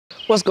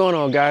What's going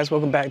on, guys?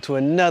 Welcome back to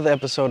another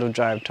episode of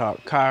Drive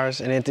Talk Cars.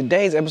 And in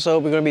today's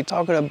episode, we're going to be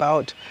talking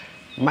about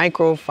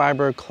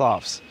microfiber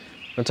cloths.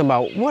 We're talking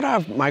about what are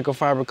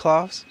microfiber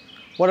cloths,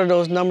 what are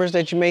those numbers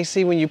that you may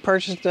see when you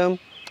purchase them,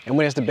 and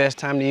when is the best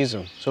time to use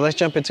them. So let's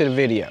jump into the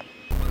video.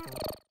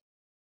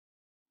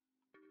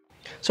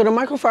 So the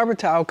microfiber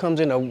towel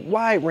comes in a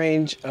wide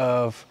range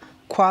of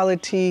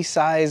quality,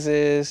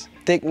 sizes,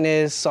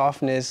 thickness,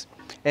 softness,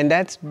 and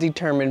that's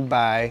determined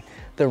by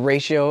the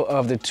ratio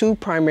of the two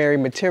primary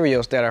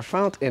materials that are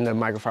found in the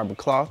microfiber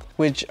cloth,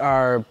 which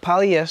are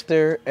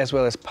polyester as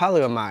well as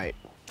polyamide.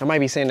 I might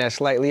be saying that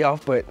slightly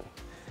off, but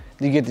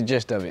you get the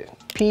gist of it.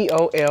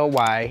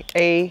 P-O-L-Y-A-M-I-D-E,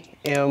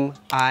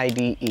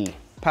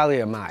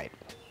 polyamide.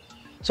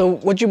 So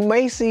what you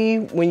may see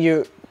when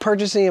you're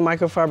purchasing a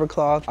microfiber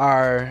cloth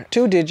are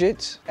two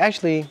digits,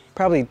 actually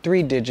probably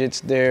three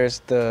digits. There's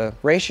the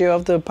ratio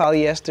of the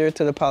polyester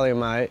to the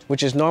polyamide,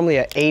 which is normally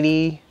a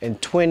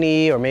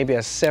 80-20 or maybe a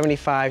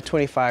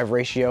 75-25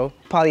 ratio.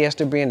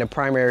 Polyester being the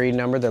primary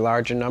number, the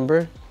larger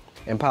number,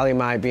 and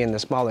polyamide being the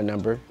smaller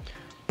number.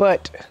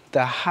 But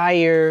the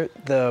higher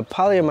the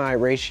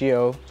polyamide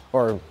ratio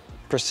or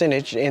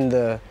percentage in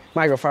the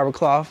microfiber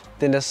cloth,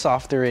 then the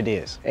softer it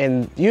is.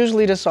 And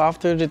usually the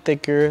softer, the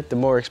thicker, the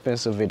more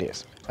expensive it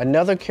is.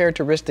 Another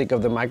characteristic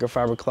of the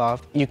microfiber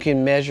cloth, you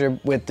can measure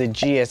with the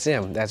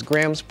GSM, that's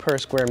grams per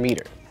square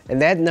meter. And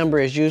that number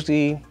is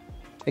usually,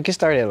 it can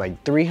start at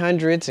like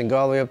 300s and go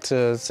all the way up to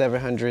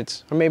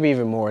 700s, or maybe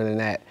even more than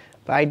that.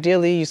 But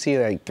ideally you see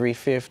like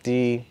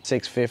 350,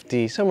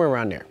 650, somewhere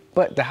around there.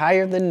 But the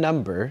higher the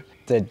number,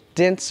 the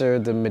denser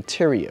the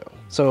material.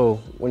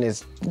 So when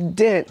it's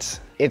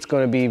dense, it's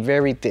going to be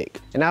very thick.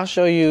 And I'll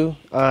show you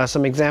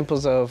some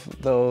examples of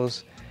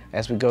those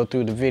as we go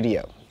through the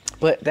video.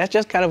 But that's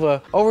just kind of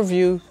an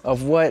overview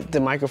of what the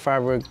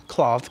microfiber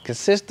cloth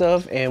consists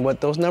of and what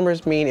those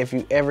numbers mean if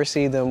you ever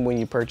see them when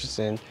you're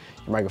purchasing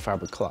your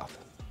microfiber cloth.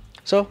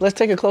 So let's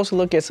take a closer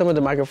look at some of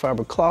the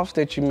microfiber cloths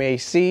that you may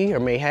see or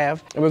may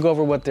have, and we'll go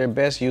over what they're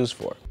best used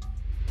for.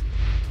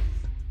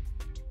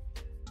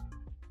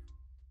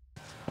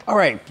 All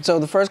right, so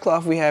the first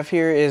cloth we have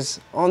here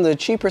is on the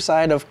cheaper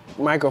side of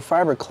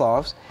microfiber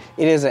cloths.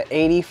 It is an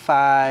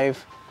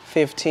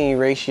 85-15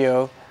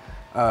 ratio.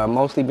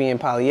 Mostly being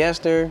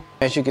polyester.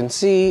 As you can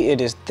see, it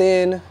is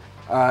thin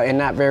and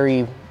not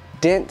very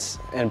dense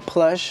and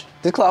plush.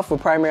 This cloth will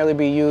primarily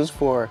be used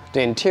for the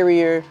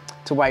interior,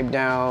 to wipe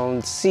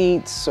down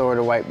seats or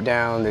to wipe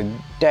down the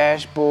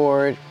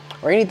dashboard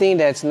or anything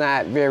that's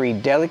not very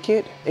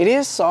delicate. It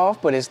is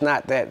soft, but it's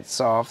not that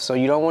soft, so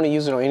you don't want to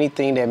use it on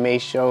anything that may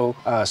show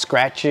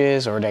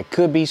scratches or that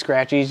could be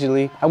scratched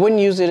easily. I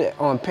wouldn't use it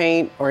on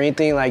paint or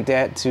anything like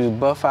that to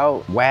buff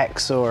out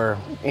wax or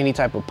any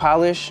type of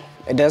polish.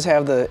 It does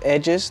have the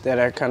edges that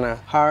are kind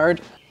of hard.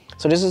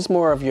 So this is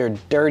more of your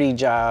dirty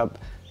job,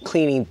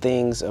 cleaning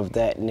things of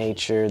that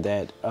nature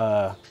that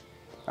are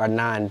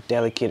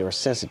non-delicate or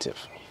sensitive.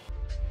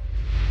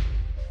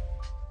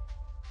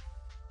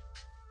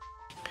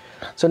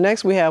 So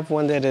next we have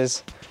one that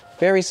is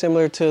very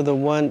similar to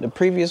the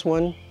previous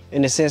one,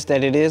 in the sense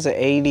that it is an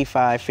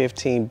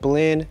 85-15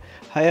 blend.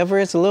 However,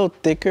 it's a little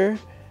thicker.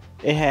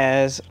 It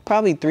has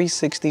probably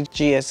 360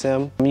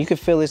 GSM. You can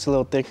feel it's a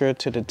little thicker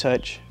to the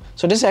touch.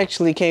 So this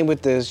actually came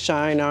with the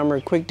Shine Armor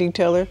Quick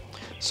Detailer.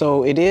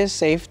 So it is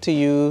safe to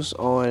use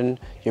on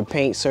your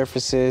paint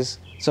surfaces.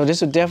 So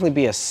this would definitely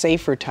be a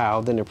safer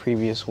towel than the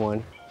previous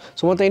one.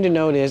 So one thing to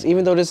note is,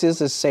 even though this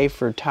is a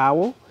safer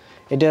towel,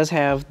 it does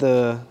have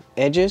the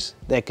edges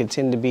that could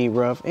tend to be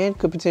rough and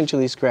could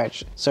potentially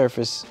scratch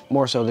surface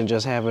more so than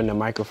just having a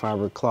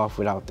microfiber cloth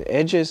without the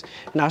edges.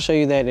 And I'll show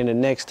you that in the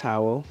next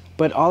towel.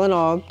 But all in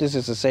all, this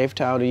is a safe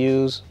towel to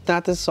use.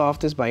 Not the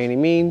softest by any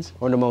means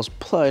or the most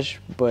plush,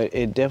 but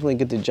it definitely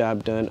gets the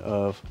job done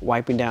of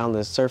wiping down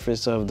the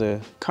surface of the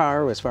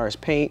car as far as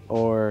paint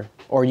or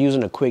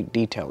using a quick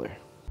detailer.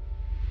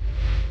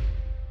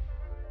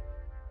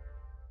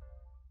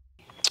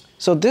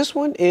 So this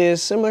one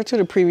is similar to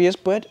the previous,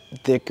 but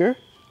thicker.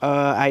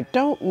 I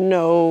don't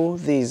know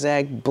the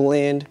exact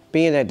blend,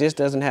 being that this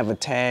doesn't have a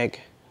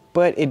tag,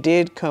 but it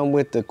did come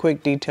with the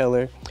quick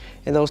detailer,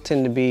 and those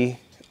tend to be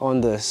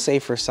on the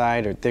safer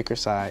side or thicker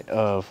side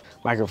of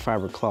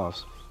microfiber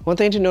cloths. One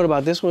thing to note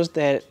about this one is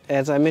that,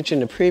 as I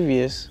mentioned the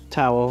previous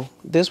towel,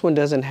 this one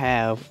doesn't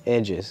have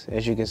edges,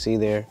 as you can see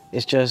there.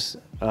 It's just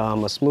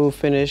a smooth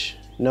finish,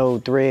 no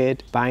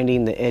thread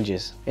binding the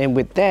edges. And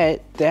with that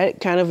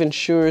kind of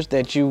ensures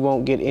that you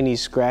won't get any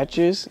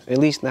scratches, at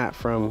least not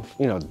from,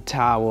 the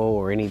towel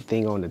or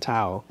anything on the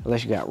towel,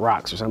 unless you got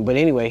rocks or something. But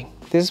anyway,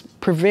 this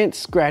prevents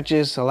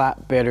scratches a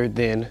lot better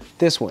than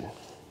this one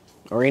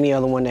or any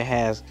other one that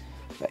has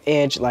an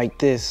edge like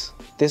this.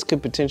 This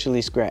could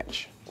potentially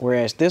scratch,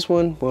 whereas this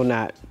one will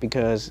not,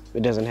 because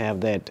it doesn't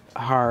have that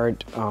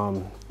hard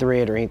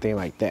thread or anything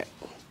like that.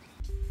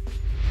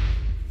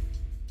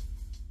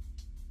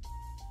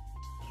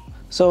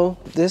 So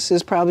this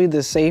is probably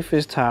the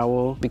safest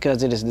towel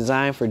because it is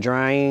designed for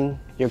drying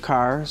your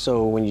car.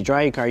 So when you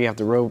dry your car, you have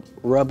to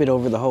rub it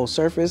over the whole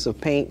surface of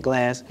paint,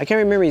 glass. I can't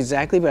remember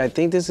exactly, but I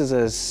think this is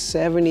a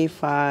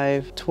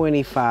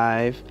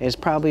 75-25. It's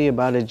probably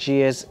about a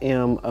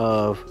GSM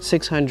of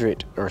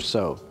 600 or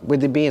so.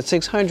 With it being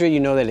 600, you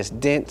know that it's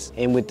dense.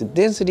 And with the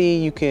density,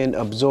 you can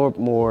absorb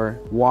more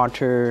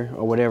water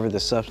or whatever the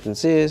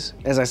substance is.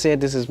 As I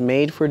said, this is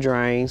made for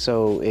drying,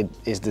 so it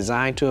is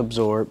designed to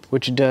absorb,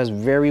 which it does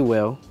very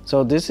well.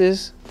 So this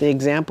is the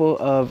example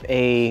of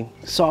a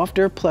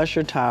softer,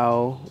 plusher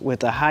towel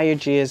with a higher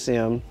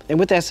GSM. And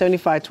with that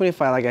 75-25,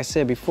 like I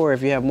said before,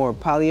 if you have more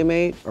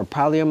polyamide or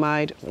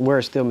polyamide,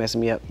 word's still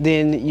messing me up,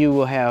 then you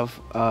will have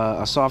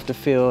a softer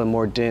feel and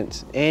more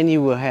dense, and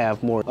you will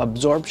have more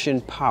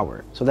absorption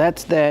power. So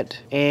that's that.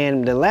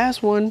 And the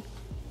last one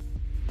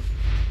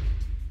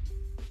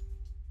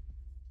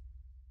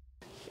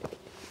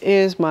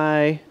is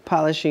my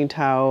polishing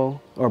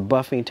towel or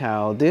buffing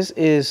towel. This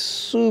is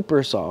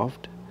super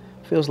soft.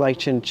 Feels like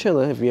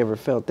chinchilla, if you ever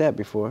felt that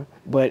before.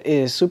 But it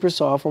is super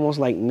soft, almost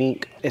like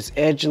mink. It's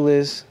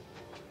edgeless,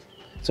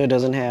 so it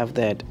doesn't have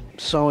that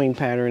sewing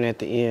pattern at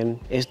the end.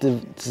 It's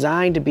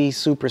designed to be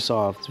super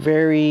soft. It's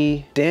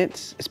very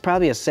dense. It's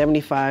probably a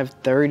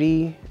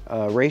 75-30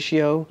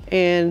 ratio.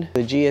 And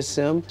the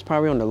GSM is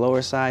probably on the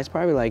lower side. It's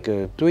probably like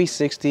a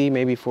 360,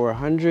 maybe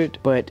 400.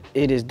 But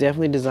it is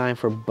definitely designed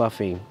for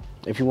buffing.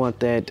 If you want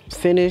that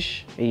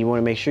finish and you want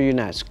to make sure you're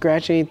not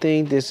scratching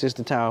anything, this is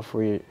the towel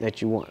for you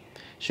that you want.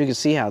 So you can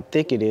see how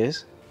thick it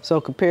is.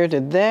 So compared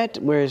to that,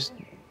 where's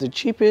the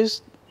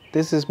cheapest,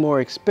 this is more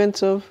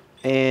expensive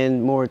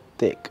and more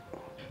thick.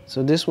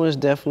 So this one is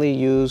definitely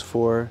used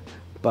for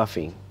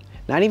buffing.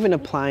 Not even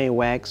applying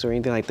wax or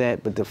anything like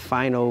that, but the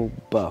final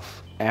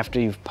buff. After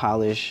you've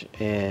polished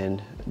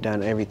and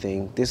done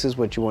everything, this is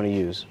what you want to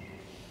use.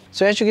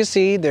 So as you can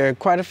see, there are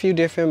quite a few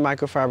different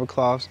microfiber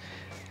cloths.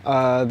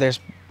 There's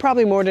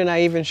probably more than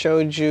I even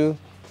showed you,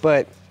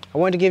 but I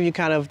wanted to give you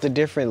kind of the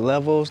different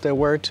levels there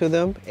were to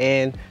them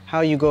and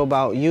how you go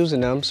about using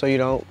them so you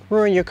don't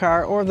ruin your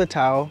car or the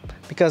towel,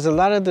 because a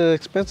lot of the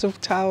expensive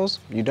towels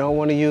you don't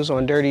want to use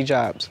on dirty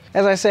jobs.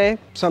 As I say,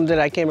 something that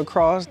I came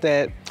across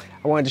that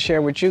I wanted to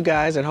share with you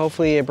guys, and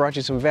hopefully it brought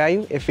you some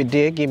value. If it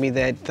did, give me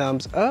that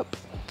thumbs up.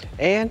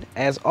 And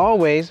as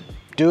always,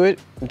 do it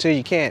until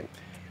you can't.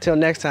 Till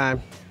next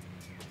time,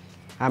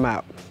 I'm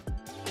out.